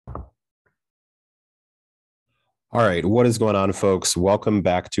All right, what is going on, folks? Welcome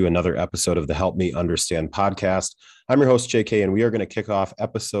back to another episode of the Help Me Understand podcast. I'm your host, JK, and we are going to kick off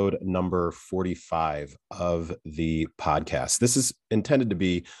episode number 45 of the podcast. This is intended to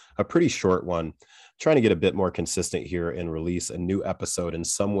be a pretty short one, trying to get a bit more consistent here and release a new episode in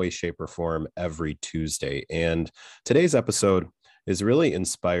some way, shape, or form every Tuesday. And today's episode is really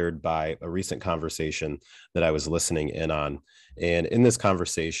inspired by a recent conversation that I was listening in on. And in this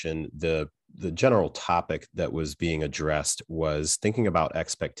conversation, the general topic that was being addressed was thinking about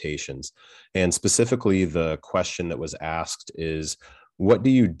expectations. And specifically, the question that was asked is, what do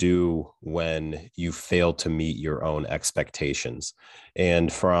you do when you fail to meet your own expectations?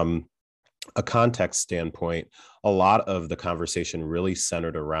 And from a context standpoint, a lot of the conversation really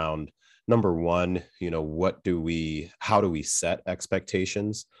centered around number one, how do we set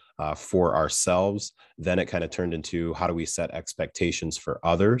expectations for ourselves? Then it kind of turned into how do we set expectations for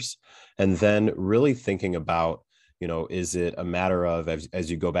others? And then really thinking about, is it a matter of,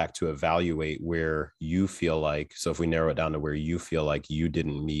 as you go back to evaluate where you feel like, so if we narrow it down to where you feel like you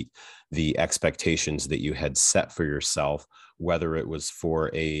didn't meet the expectations that you had set for yourself, whether it was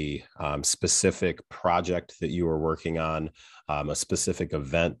for a specific project that you were working on, a specific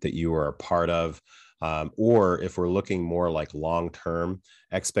event that you were a part of, or if we're looking more like long-term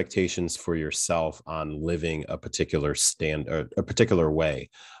expectations for yourself on living a particular a particular way,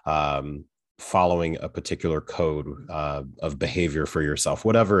 following a particular code of behavior for yourself,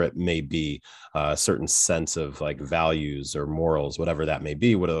 whatever it may be, a certain sense of like values or morals, whatever that may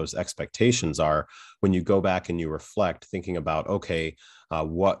be, what those expectations are. When you go back and you reflect, thinking about, okay,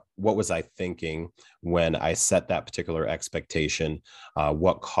 what was I thinking when I set that particular expectation?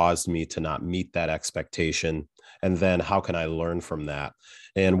 What caused me to not meet that expectation? And then how can I learn from that?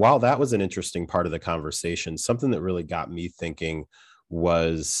 And while that was an interesting part of the conversation, something that really got me thinking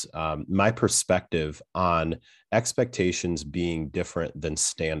was my perspective on expectations being different than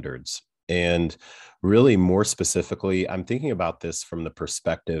standards. And really, more specifically, I'm thinking about this from the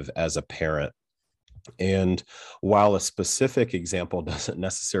perspective as a parent. And while a specific example doesn't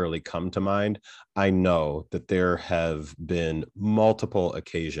necessarily come to mind, I know that there have been multiple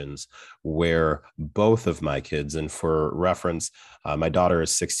occasions where both of my kids, and for reference, my daughter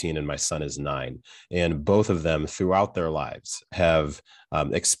is 16 and my son is 9, and both of them throughout their lives have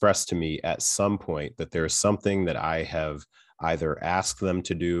expressed to me at some point that there's something that I have either asked them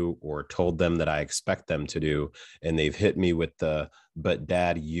to do or told them that I expect them to do. And they've hit me with but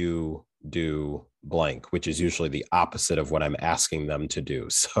dad, you do blank, which is usually the opposite of what I'm asking them to do.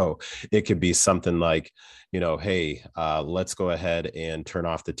 So it could be something like, hey, let's go ahead and turn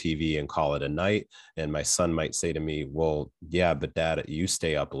off the TV and call it a night. And my son might say to me, well, yeah, but dad, you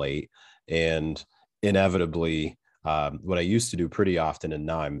stay up late. And inevitably, what I used to do pretty often, and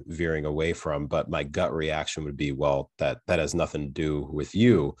now I'm veering away from, but my gut reaction would be, well, that has nothing to do with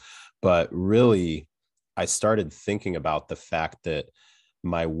you. But really, I started thinking about the fact that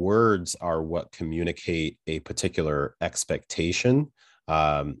my words are what communicate a particular expectation.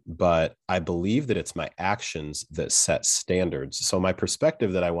 But I believe that it's my actions that set standards. So my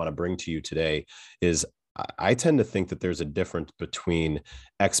perspective that I want to bring to you today is I tend to think that there's a difference between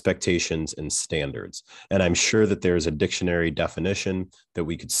expectations and standards. And I'm sure that there's a dictionary definition that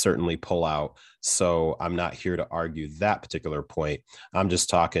we could certainly pull out. So I'm not here to argue that particular point. I'm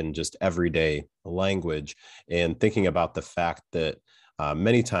just talking just everyday language and thinking about the fact that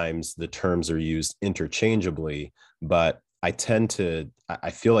many times the terms are used interchangeably, but I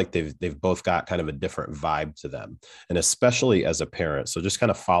feel like they've both got kind of a different vibe to them, and especially as a parent. So just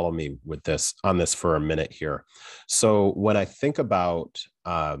kind of follow me with this on this for a minute here. So when I think about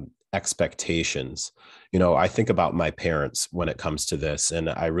expectations, I think about my parents when it comes to this,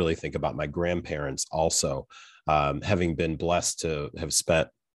 and I really think about my grandparents also, having been blessed to have spent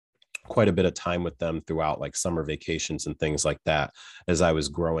quite a bit of time with them throughout like summer vacations and things like that as I was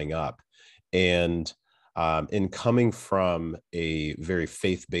growing up. And in coming from a very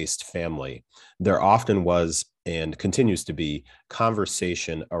faith-based family, there often was and continues to be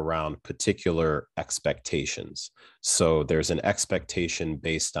conversation around particular expectations. So there's an expectation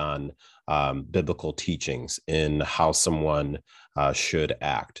based on biblical teachings in how someone should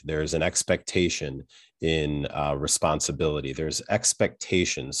act. There's an expectation in responsibility. There's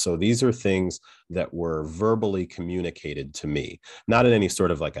expectations. So these are things that were verbally communicated to me, not in any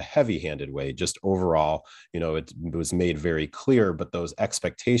sort of like a heavy-handed way, just overall, it was made very clear, but those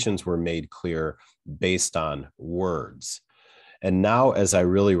expectations were made clear based on words. And now, as I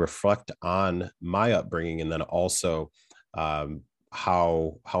really reflect on my upbringing, and then also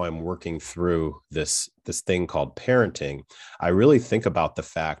how I'm working through this thing called parenting, I really think about the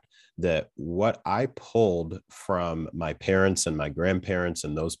fact that what I pulled from my parents and my grandparents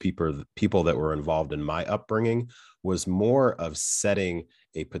and those people that were involved in my upbringing was more of setting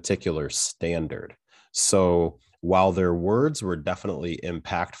a particular standard. So while their words were definitely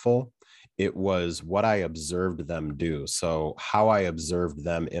impactful, it was what I observed them do. So how I observed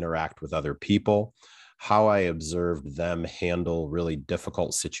them interact with other people, how I observed them handle really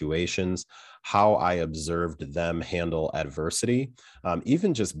difficult situations, how I observed them handle adversity,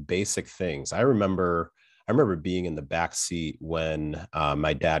 even just basic things. I remember being in the back seat when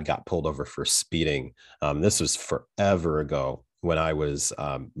my dad got pulled over for speeding. This was forever ago when I was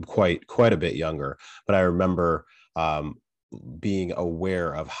quite a bit younger, but I remember being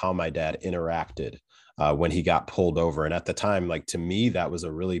aware of how my dad interacted when he got pulled over. And at the time, like, to me, that was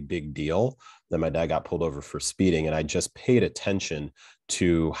a really big deal that my dad got pulled over for speeding. And I just paid attention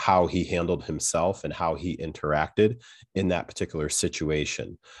to how he handled himself and how he interacted in that particular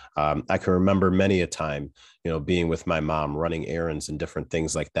situation. I can remember many a time, being with my mom, running errands and different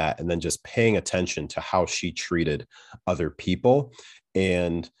things like that, and then just paying attention to how she treated other people.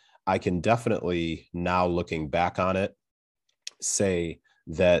 And I can definitely, now looking back on it, say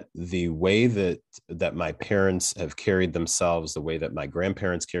that the way that my parents have carried themselves, the way that my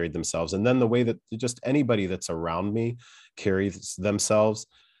grandparents carried themselves, and then the way that just anybody that's around me carries themselves,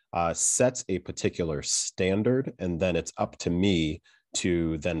 sets a particular standard, and then it's up to me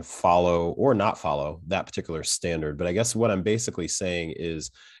to then follow or not follow that particular standard. But I guess what I'm basically saying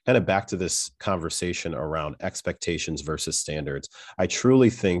is kind of back to this conversation around expectations versus standards. I truly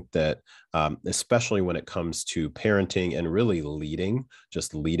think that, especially when it comes to parenting and really leading,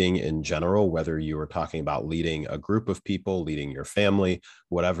 just leading in general, whether you are talking about leading a group of people, leading your family,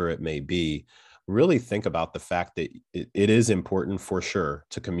 whatever it may be, really think about the fact that it is important for sure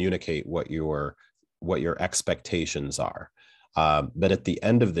to communicate what your expectations are. But at the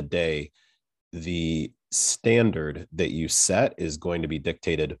end of the day, the standard that you set is going to be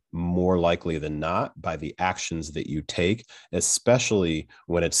dictated more likely than not by the actions that you take, especially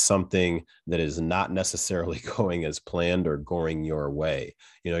when it's something that is not necessarily going as planned or going your way.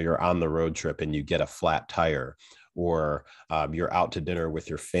 You're on the road trip and you get a flat tire, or you're out to dinner with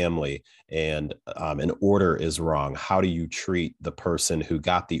your family and an order is wrong. How do you treat the person who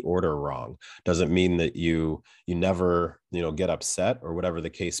got the order wrong? Doesn't mean that you never get upset or whatever the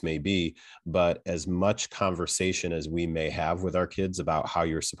case may be, but as much conversation as we may have with our kids about how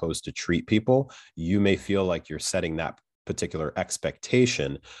you're supposed to treat people, you may feel like you're setting that particular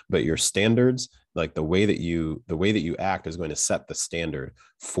expectation, but your standards, like the way that you act, is going to set the standard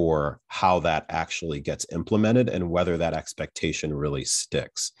for how that actually gets implemented and whether that expectation really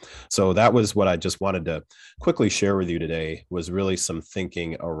sticks. So that was what I just wanted to quickly share with you today, was really some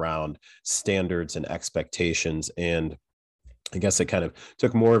thinking around standards and expectations. And I guess it kind of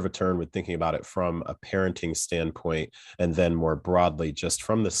took more of a turn with thinking about it from a parenting standpoint, and then more broadly, just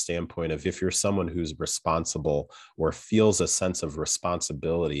from the standpoint of, if you're someone who's responsible or feels a sense of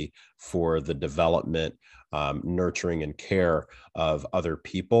responsibility for the development, nurturing, and care of other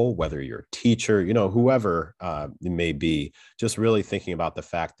people, whether you're a teacher, whoever it may be, just really thinking about the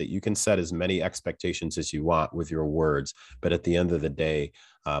fact that you can set as many expectations as you want with your words, but at the end of the day,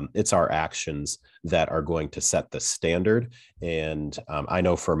 it's our actions that are going to set the standard. And I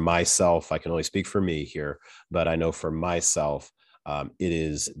know for myself, I can only speak for me here, but I know for myself, it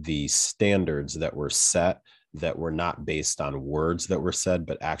is the standards that were set, that were not based on words that were said,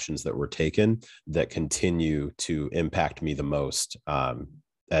 but actions that were taken, that continue to impact me the most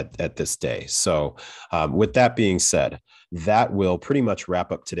at this day. So with that being said, that will pretty much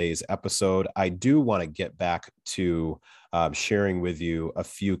wrap up today's episode. I do want to get back to sharing with you a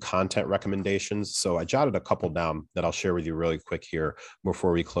few content recommendations. So I jotted a couple down that I'll share with you really quick here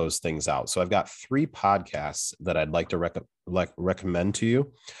before we close things out. So I've got 3 podcasts that I'd like to recommend to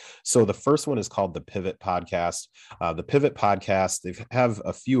you. So the first one is called the Pivot Podcast. The Pivot Podcast, they have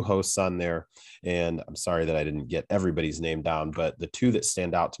a few hosts on there, and I'm sorry that I didn't get everybody's name down, but the 2 that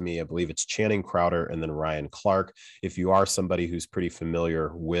stand out to me, I believe it's Channing Crowder and then Ryan Clark. If you are somebody who's pretty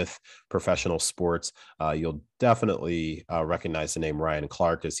familiar with professional sports, you'll definitely recognize the name Ryan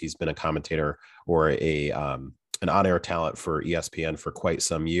Clark, as he's been a commentator or an on-air talent for ESPN for quite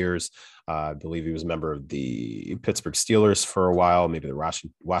some years. I believe he was a member of the Pittsburgh Steelers for a while, maybe the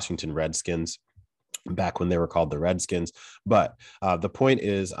Washington Redskins, back when they were called the Redskins. But the point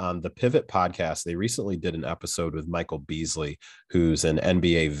is, on the Pivot Podcast, they recently did an episode with Michael Beasley, who's an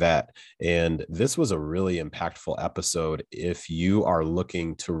NBA vet. And this was a really impactful episode if you are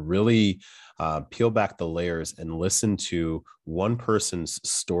looking to really peel back the layers and listen to one person's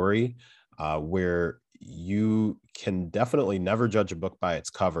story, where you can definitely never judge a book by its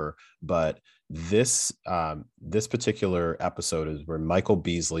cover, but this particular episode is where Michael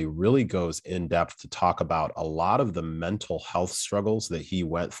Beasley really goes in depth to talk about a lot of the mental health struggles that he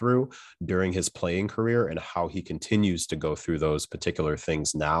went through during his playing career and how he continues to go through those particular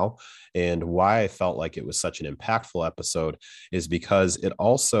things now. And why I felt like it was such an impactful episode is because it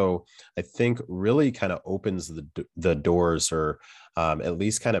also, I think, really kind of opens the doors, or at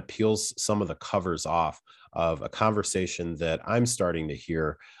least kind of peels some of the covers off of a conversation that I'm starting to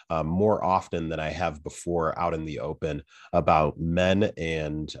hear more often than I have before out in the open about men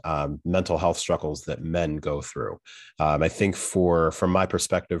and mental health struggles that men go through. I think from my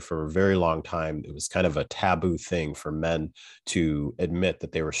perspective, for a very long time, it was kind of a taboo thing for men to admit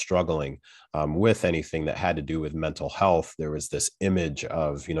that they were struggling with anything that had to do with mental health. There was this image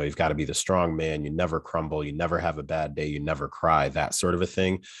of, you've got to be the strong man, you never crumble, you never have a bad day, you never cry, that sort of a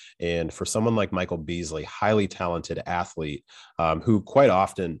thing. And for someone like Michael Beasley, highly talented athlete, who quite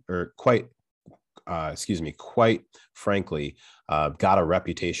often, or quite frankly, got a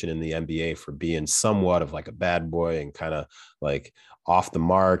reputation in the NBA for being somewhat of like a bad boy and kind of like off the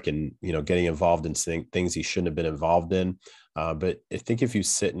mark, and getting involved in things he shouldn't have been involved in. But I think if you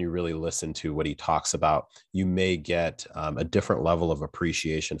sit and you really listen to what he talks about, you may get a different level of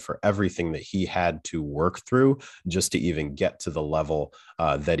appreciation for everything that he had to work through just to even get to the level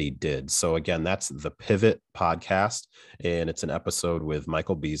that he did. So again, that's the Pivot podcast, and it's an episode with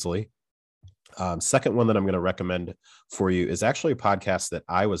Michael Beasley. Second one that I'm going to recommend for you is actually a podcast that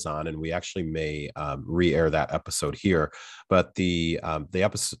I was on, and we actually may re-air that episode here. But the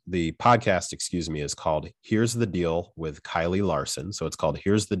podcast, is called "Here's the Deal with Kylie Larson." So it's called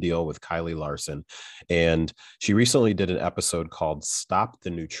 "Here's the Deal with Kylie Larson," and she recently did an episode called "Stop the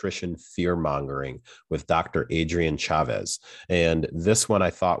Nutrition Fear Mongering" with Dr. Adrian Chavez. And this one I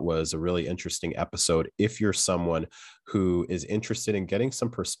thought was a really interesting episode if you're someone who is interested in getting some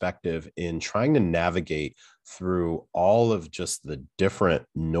perspective in trying to navigate through all of just the different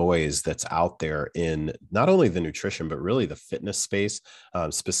noise that's out there in not only the nutrition, but really the fitness space,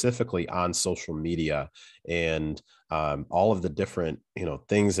 specifically on social media, and all of the different,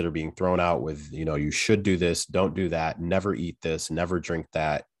 things that are being thrown out with, you should do this, don't do that, never eat this, never drink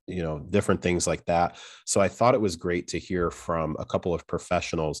that, different things like that. So I thought it was great to hear from a couple of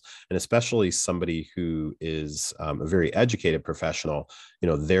professionals, and especially somebody who is a very educated professional,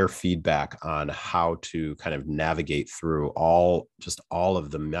 their feedback on how to kind of navigate through all of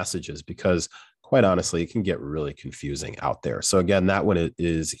the messages, because quite honestly, it can get really confusing out there. So again, that one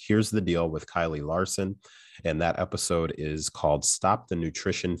is Here's the Deal with Kylie Larson. And that episode is called "Stop the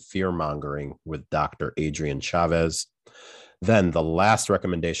Nutrition Fear Mongering" with Dr. Adrian Chavez. Then the last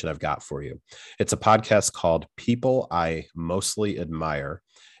recommendation I've got for you, it's a podcast called People I Mostly Admire.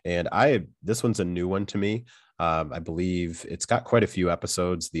 And this one's a new one to me. I believe it's got quite a few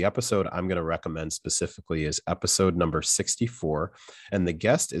episodes. The episode I'm going to recommend specifically is episode number 64. And the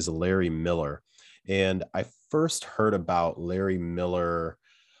guest is Larry Miller. And I first heard about Larry Miller,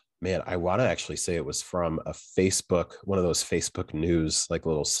 man, I want to actually say it was from one of those Facebook news, like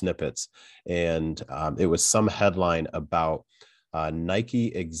little snippets. And it was some headline about Nike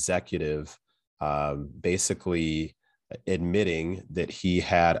executive basically admitting that he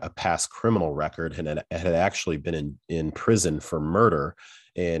had a past criminal record and had actually been in prison for murder.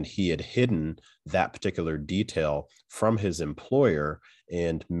 And he had hidden that particular detail from his employer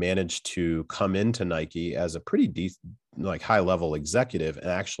and managed to come into Nike as a pretty high level executive, and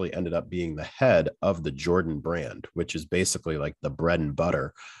actually ended up being the head of the Jordan brand, which is basically like the bread and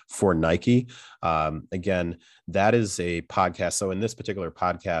butter for Nike. Again, that is a podcast. So in this particular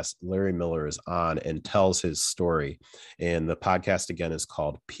podcast, Larry Miller is on and tells his story. And the podcast again is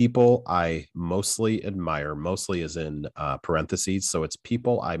called People I Mostly Admire. Mostly is in parentheses. So it's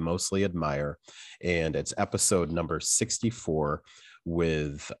People I Mostly Admire. And it's episode number 64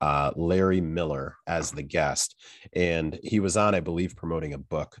 with Larry Miller as the guest. And he was on, I believe, promoting a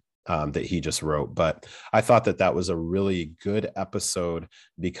book that he just wrote. But I thought that was a really good episode,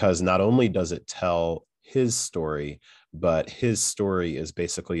 because not only does it tell his story, but his story is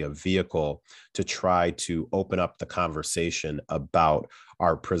basically a vehicle to try to open up the conversation about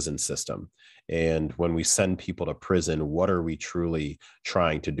our prison system. And when we send people to prison, what are we truly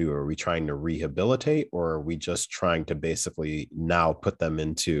trying to do? Are we trying to rehabilitate, or are we just trying to basically now put them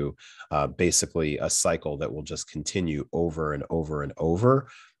into basically a cycle that will just continue over and over and over?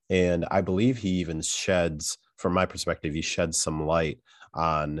 And I believe he even sheds, from my perspective, he sheds some light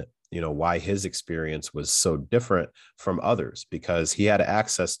on why his experience was so different from others, because he had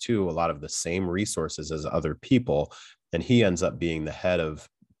access to a lot of the same resources as other people. And he ends up being the head of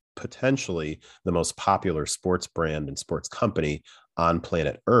potentially the most popular sports brand and sports company on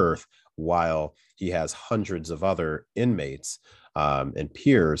planet Earth, while he has hundreds of other inmates and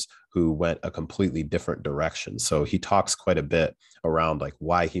peers who went a completely different direction. So he talks quite a bit around like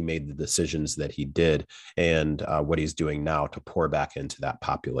why he made the decisions that he did and what he's doing now to pour back into that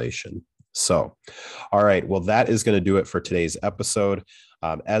population. So, all right, well, that is going to do it for today's episode.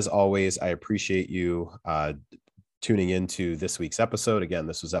 As always, I appreciate you tuning into this week's episode. Again,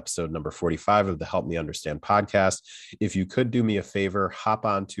 this was episode number 45 of the Help Me Understand podcast. If you could do me a favor, hop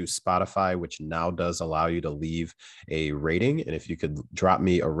on to Spotify, which now does allow you to leave a rating. And if you could drop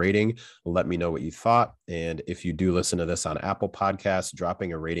me a rating, let me know what you thought. And if you do listen to this on Apple Podcasts,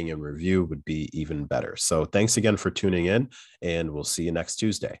 dropping a rating and review would be even better. So thanks again for tuning in, and we'll see you next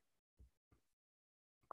Tuesday.